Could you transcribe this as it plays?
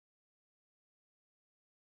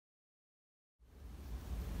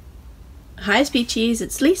Hi Speechies,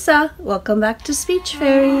 it's Lisa. Welcome back to Speech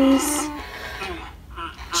Fairies.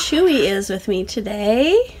 Chewy is with me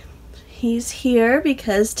today. He's here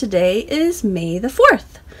because today is May the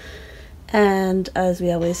 4th. And as we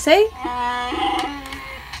always say,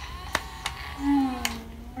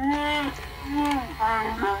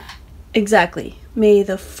 exactly, may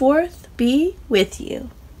the 4th be with you.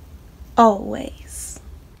 Always.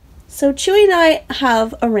 So Chewy and I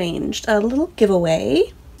have arranged a little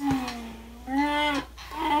giveaway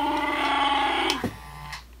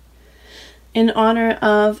in honor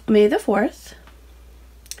of May the 4th.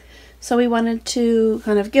 So we wanted to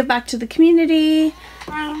kind of give back to the community.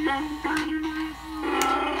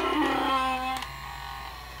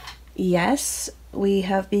 Yes, we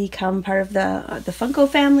have become part of the Funko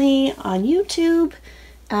family on YouTube,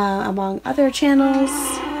 among other channels.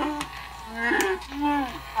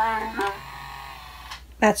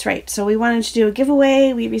 That's right, so we wanted to do a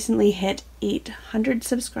giveaway. We recently hit 800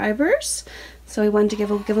 subscribers. So we wanted to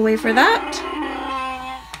give a giveaway for that.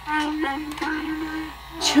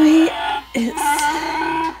 Chewy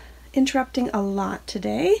is interrupting a lot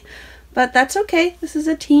today, but that's okay. This is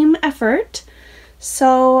a team effort.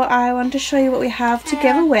 So I wanted to show you what we have to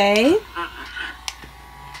give away.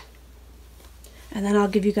 And then I'll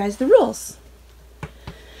give you guys the rules.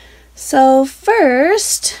 So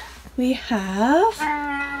first, we have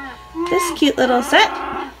this cute little set.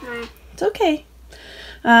 It's okay.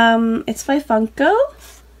 It's by Funko.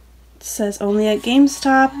 It says only at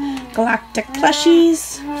GameStop. Galactic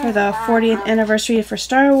plushies for the 40th anniversary for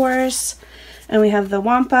Star Wars. And we have the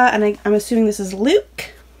Wampa, and I'm assuming this is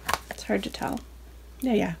Luke. It's hard to tell.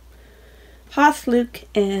 Yeah. Hoth, Luke,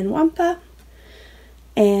 and Wampa.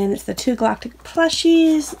 And it's the 2 Galactic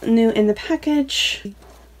plushies, new in the package.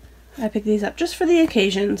 I picked these up just for the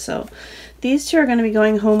occasion, so these 2 are going to be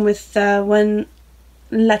going home with one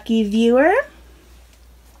lucky viewer.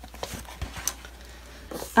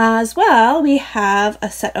 As well, we have a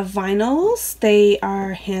set of vinyls. They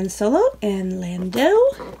are Han Solo and Lando,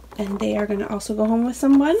 and they are going to also go home with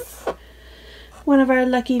someone. One of our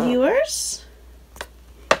lucky viewers.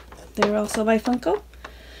 They're also by Funko.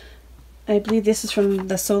 I believe this is from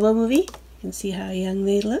the Solo movie. You can see how young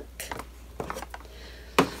they look.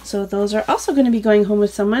 So those are also going to be going home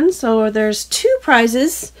with someone. So there's 2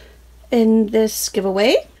 prizes in this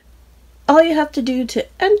giveaway. All you have to do to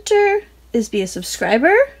enter is be a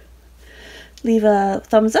subscriber, leave a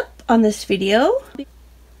thumbs up on this video,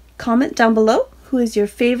 comment down below who is your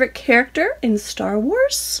favorite character in Star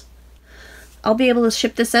Wars. I'll be able to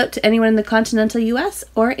ship this out to anyone in the continental US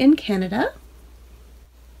or in Canada.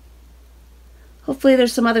 Hopefully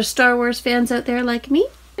there's some other Star Wars fans out there like me.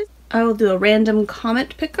 I will do a random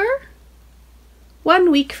comment picker 1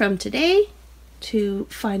 week from today to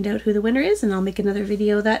find out who the winner is, and I'll make another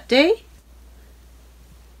video that day.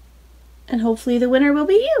 And hopefully the winner will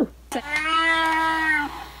be you.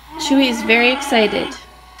 Chewy is very excited.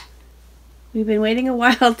 We've been waiting a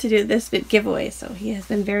while to do this giveaway, so he has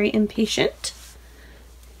been very impatient.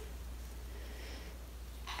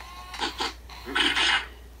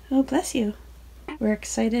 Oh, bless you. We're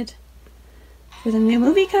excited for the new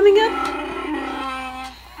movie coming up.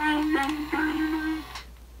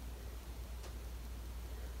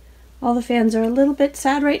 All the fans are a little bit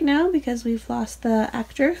sad right now because we've lost the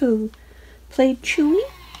actor who played Chewy.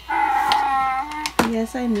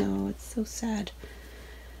 Yes, I know. It's so sad.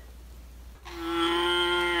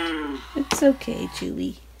 It's okay,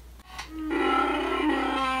 Chewy.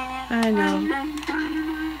 I know.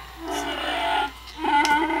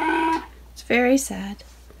 It's very sad.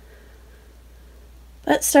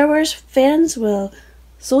 But Star Wars fans will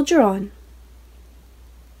soldier on.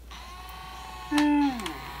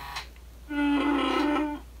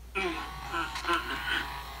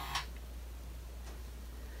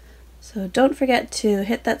 So don't forget to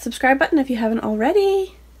hit that subscribe button if you haven't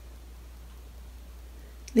already.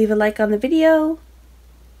 Leave a like on the video.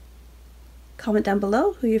 Comment down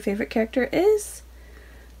below who your favorite character is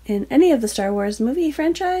in any of the Star Wars movie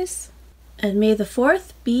franchise. And may the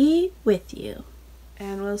 4th be with you.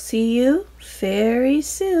 And we'll see you very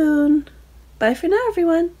soon. Bye for now,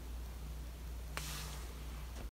 everyone.